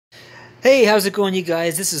Hey, how's it going, you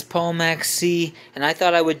guys? This is Paul Max C, and I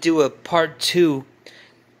thought I would do a part 2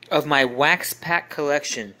 of my wax pack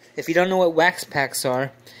collection. If you don't know what wax packs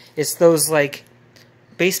are, it's those like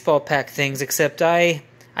baseball pack things, except I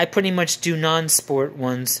pretty much do non-sport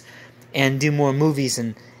ones and do more movies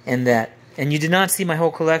and that. And you did not see my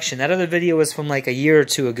whole collection. That other video was from like a year or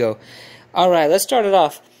two ago. Alright, let's start it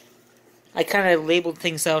off. I kind of labeled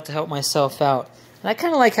things out to help myself out. And I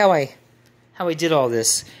kind of like how I did all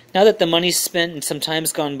this. Now that the money's spent and some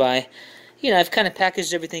time's gone by, you know, I've kind of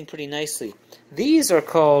packaged everything pretty nicely. These are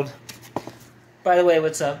called, by the way,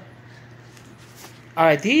 what's up?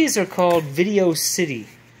 Alright, these are called Video City.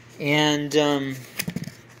 And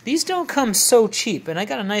these don't come so cheap, and I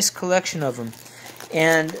got a nice collection of them.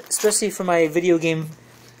 And especially for my video game,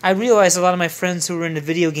 I realized a lot of my friends who were into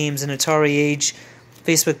video games and Atari Age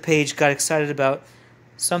Facebook page got excited about.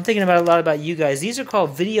 So I'm thinking about a lot about you guys. These are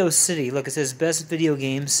called Video City. Look, it says Best Video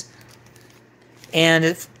Games.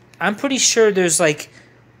 And I'm pretty sure there's like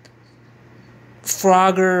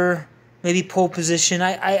Frogger, maybe Pole Position.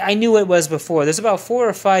 I knew what it was before. There's about 4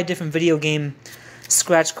 or 5 different video game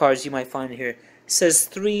scratch cards you might find here. It says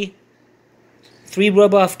 3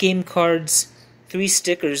 rub-off game cards, 3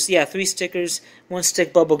 stickers. Yeah, 3 stickers, 1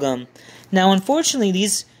 stick bubblegum. Now, unfortunately,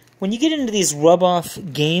 when you get into these rub-off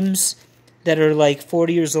games that are like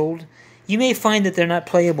 40 years old, you may find that they're not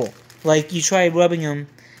playable. Like, you try rubbing them,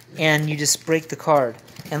 and you just break the card.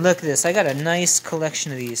 And look at this. I got a nice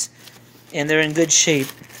collection of these, and they're in good shape.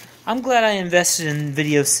 I'm glad I invested in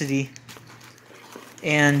Video City.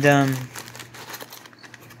 And I'm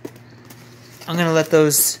going to let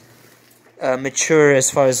those mature as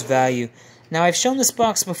far as value. Now, I've shown this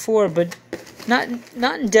box before, but not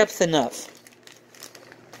in depth enough.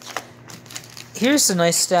 Here's a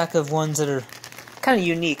nice stack of ones that are kind of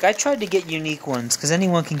unique. I tried to get unique ones, because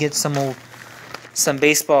anyone can get some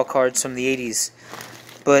baseball cards from the 80s.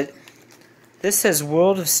 But this says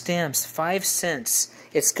World of Stamps, 5 cents.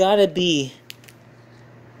 It's got to be...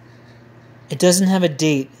 It doesn't have a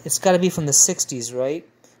date. It's got to be from the 60s, right?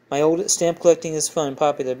 My old stamp collecting is fun,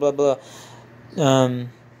 popular, blah, blah.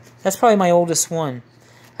 That's probably my oldest one.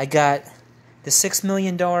 I got the $6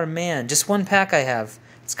 Million Man. Just one pack I have.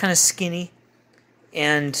 It's kind of skinny.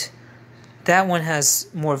 And that one has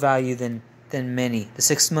more value than many. The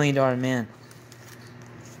 $6 Million Man.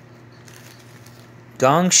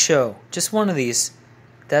 Gong Show. Just one of these.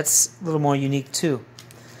 That's a little more unique too.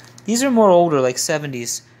 These are more older, like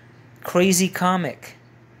 70s. Crazy Comic.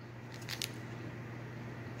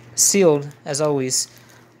 Sealed, as always.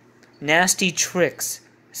 Nasty Tricks.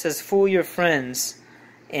 It says fool your friends.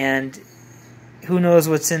 And who knows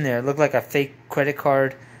what's in there. It looked like a fake credit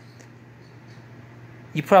card.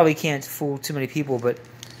 You probably can't fool too many people, but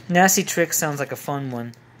Nasty Tricks sounds like a fun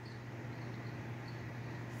one.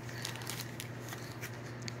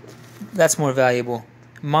 That's more valuable.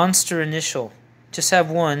 Monster Initial. Just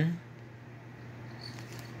have one.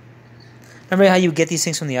 Remember how you get these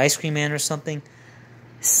things from the Ice Cream Man or something?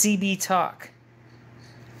 CB Talk.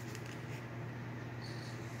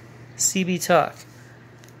 CB Talk.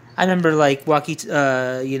 I remember like walkie-talkies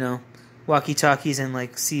and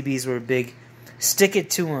like CBs were big. Stick It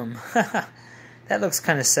to 'em. That looks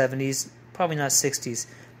kind of 70s. Probably not 60s.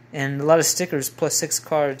 And a lot of stickers plus 6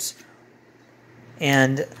 cards.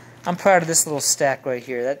 And I'm proud of this little stack right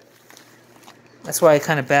here. That's why I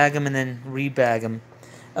kind of bag them and then rebag them.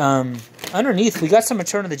 Underneath, we got some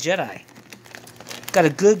Return of the Jedi. Got a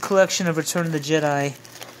good collection of Return of the Jedi.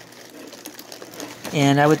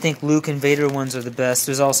 And I would think Luke and Vader ones are the best.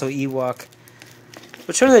 There's also Ewok.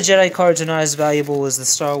 Return of the Jedi cards are not as valuable as the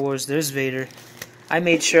Star Wars. There's Vader. I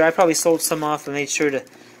made sure, I probably sold some off and made sure to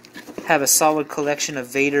have a solid collection of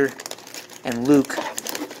Vader and Luke.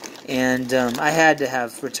 And I had to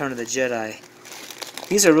have Return of the Jedi.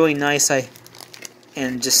 These are really nice.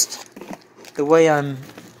 And just the way I'm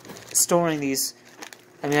storing these,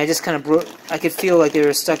 I mean, I just kind of I could feel like they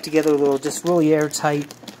were stuck together a little, just really airtight.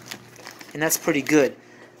 And that's pretty good.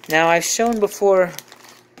 Now, I've shown before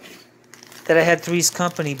that I had Three's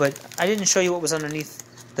Company, but I didn't show you what was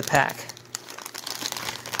underneath the pack.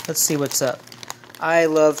 Let's see what's up. I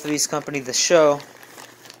love Three's Company, the show,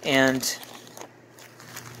 and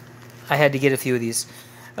I had to get a few of these.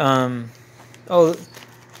 Oh,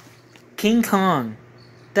 King Kong.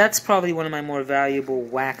 That's probably one of my more valuable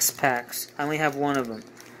wax packs. I only have one of them.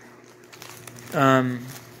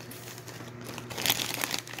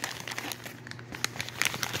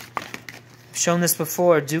 I've shown this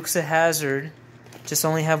before. Dukes of Hazzard. Just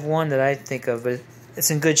only have one that I think of, but it's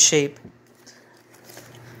in good shape.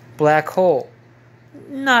 Black Hole.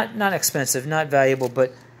 Not expensive, not valuable,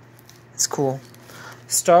 but it's cool.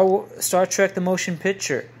 Star Trek the Motion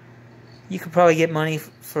Picture. You could probably get money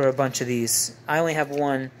for a bunch of these. I only have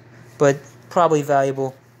one, but probably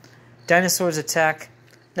valuable. Dinosaurs Attack.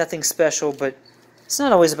 Nothing special, but it's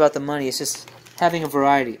not always about the money. It's just having a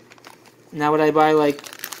variety. Now, would I buy like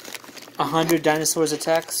 100 Dinosaurs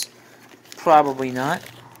Attacks? Probably not.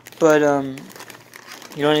 But,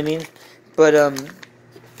 you know what I mean? But,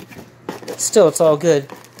 still, it's all good.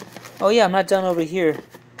 Oh yeah, I'm not done over here.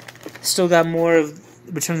 Still got more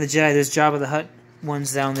of Return of the Jedi. There's Jabba the Hutt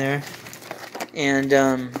ones down there. And,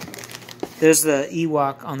 there's the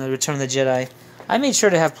Ewok on the Return of the Jedi. I made sure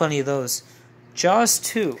to have plenty of those. Jaws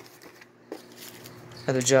 2.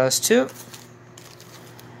 Another Jaws 2.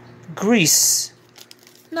 Grease.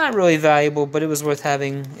 Not really valuable, but it was worth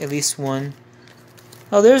having at least one.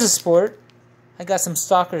 Oh, there's a sport. I got some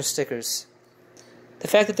soccer stickers. The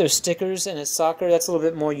fact that they're stickers and it's soccer, that's a little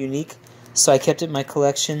bit more unique, so I kept it in my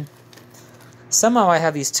collection. Somehow I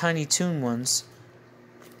have these Tiny Toon ones.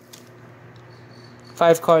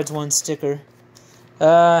 5 cards, 1 sticker.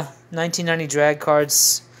 1990 drag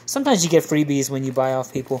cards. Sometimes you get freebies when you buy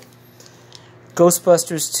off people.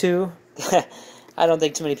 Ghostbusters 2. I don't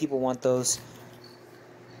think too many people want those.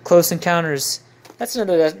 Close Encounters. That's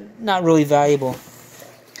another that's not really valuable.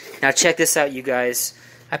 Now check this out, you guys.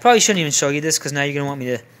 I probably shouldn't even show you this because now you're going to want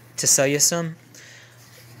me to sell you some.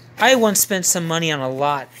 I once spent some money on a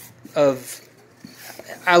lot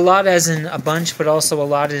as in a bunch, but also a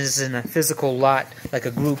lot as in a physical lot, like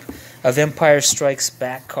a group of Empire Strikes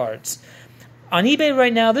Back cards. On eBay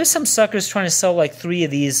right now, there's some suckers trying to sell like 3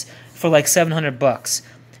 of these for like $700.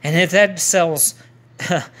 And if that sells,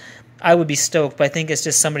 I would be stoked, but I think it's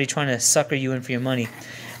just somebody trying to sucker you in for your money.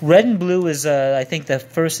 Red and Blue is, I think, the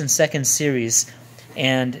first and second series.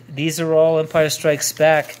 And these are all Empire Strikes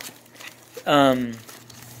Back. And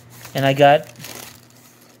I got...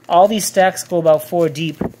 all these stacks go about 4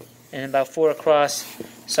 deep and about 4 across.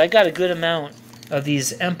 So I got a good amount of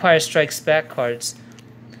these Empire Strikes Back cards.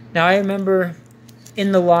 Now I remember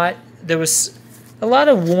in the lot, there was a lot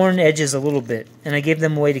of worn edges a little bit. And I gave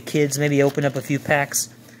them away to kids, maybe open up a few packs.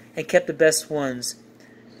 And kept the best ones.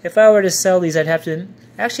 If I were to sell these, I'd have to...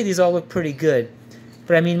 actually, these all look pretty good.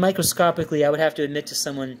 But I mean, microscopically, I would have to admit to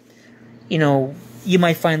someone, you know, you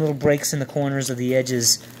might find little breaks in the corners of the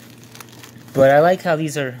edges. But I like how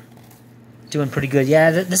these are doing pretty good.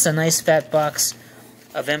 Yeah, this is a nice fat box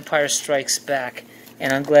of Empire Strikes Back.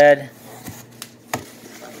 And I'm glad.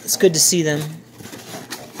 It's good to see them.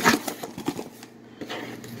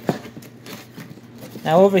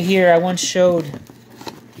 Now over here, I once showed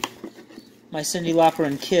my Cyndi Lauper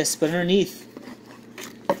and Kiss, but underneath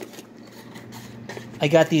I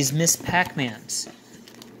got these Miss Pac-Mans.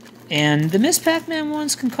 And the Miss Pac-Man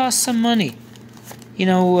ones can cost some money. You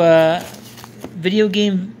know, video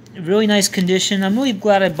game, really nice condition. I'm really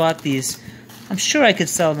glad I bought these. I'm sure I could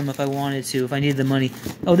sell them if I wanted to, if I needed the money.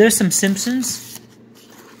 Oh, there's some Simpsons.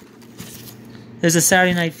 There's a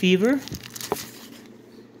Saturday Night Fever.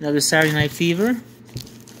 Another Saturday Night Fever.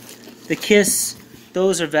 The Kiss,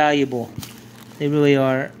 those are valuable. They really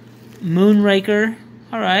are. Moonraker,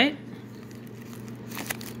 alright.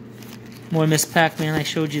 More Miss Pac-Man, I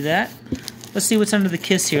showed you that. Let's see what's under the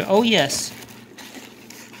Kiss here. Oh, yes.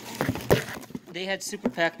 They had Super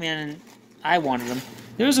Pac-Man and I wanted them.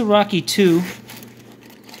 There's a Rocky 2.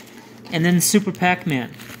 And then Super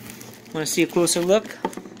Pac-Man. Want to see a closer look?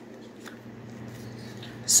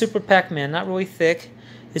 Super Pac-Man, not really thick.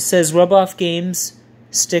 It says Rub-Off Games,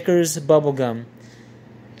 Stickers, Bubblegum.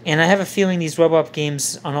 And I have a feeling these rub-off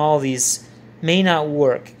games on all of these may not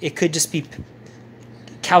work. It could just be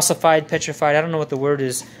calcified, petrified, I don't know what the word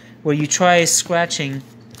is, where you try scratching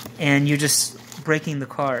and you're just breaking the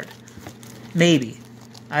card. Maybe.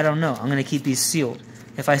 I don't know. I'm going to keep these sealed.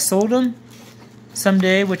 If I sold them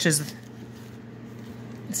someday, which is,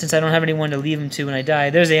 since I don't have anyone to leave them to when I die,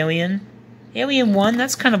 there's Alien. Alien 1,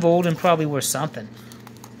 that's kind of old and probably worth something.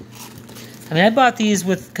 I mean, I bought these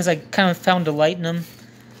because I kind of found delight in them.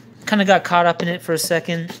 Kind of got caught up in it for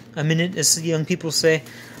a minute, as young people say,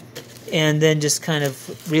 and then just kind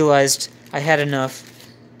of realized I had enough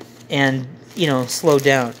and, you know, slowed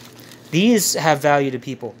down. These have value to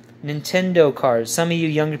people. Nintendo cards. Some of you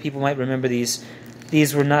younger people might remember these.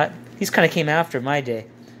 These were not... these kind of came after my day.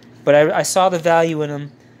 But I saw the value in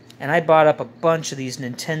them, and I bought up a bunch of these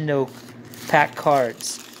Nintendo pack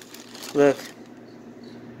cards. Look.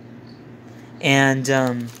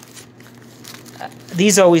 And,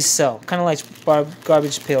 these always sell. Kind of like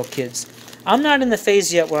Garbage Pail Kids. I'm not in the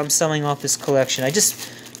phase yet where I'm selling off this collection.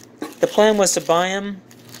 The plan was to buy them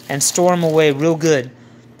and store them away real good.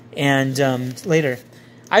 And later.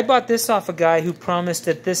 I bought this off a guy who promised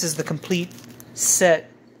that this is the complete set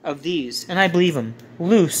of these, and I believe them,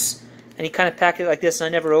 loose. And he kind of packed it like this, and I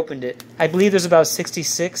never opened it. I believe there's about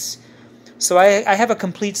 66. So I have a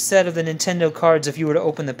complete set of the Nintendo cards if you were to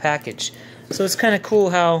open the package. So it's kind of cool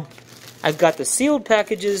how I've got the sealed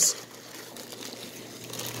packages,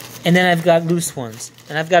 and then I've got loose ones.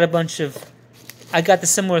 And I've got a bunch of... I got the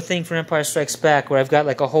similar thing for Empire Strikes Back, where I've got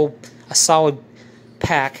like a solid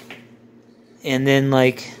pack, and then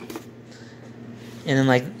like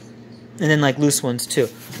loose ones too.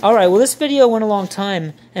 Alright, well this video went a long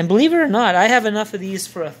time, and believe it or not, I have enough of these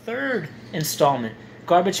for a third installment.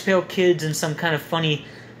 Garbage Pail Kids and some kind of funny,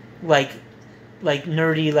 like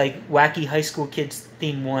nerdy, like wacky high school kids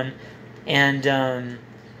theme one, and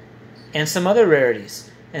some other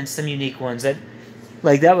rarities and some unique ones that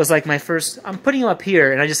was like my first. I'm putting them up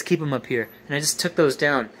here, and I just keep them up here, and I just took those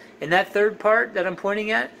down. And that third part that I'm pointing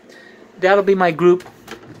at, that'll be my group,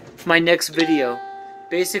 my next video.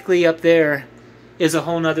 Basically, up there is a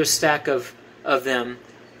whole nother stack of them,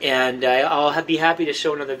 and I'll be happy to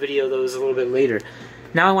show another video of those a little bit later.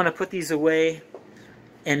 Now I want to put these away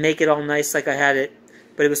and make it all nice like I had it,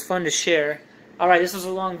 but it was fun to share. Alright, this was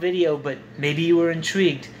a long video, but maybe you were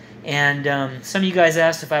intrigued. And some of you guys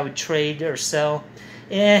asked if I would trade or sell.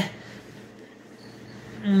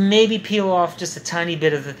 Maybe peel off just a tiny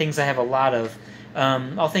bit of the things I have a lot of.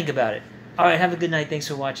 I'll think about it. Alright, have a good night. Thanks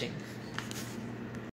for watching.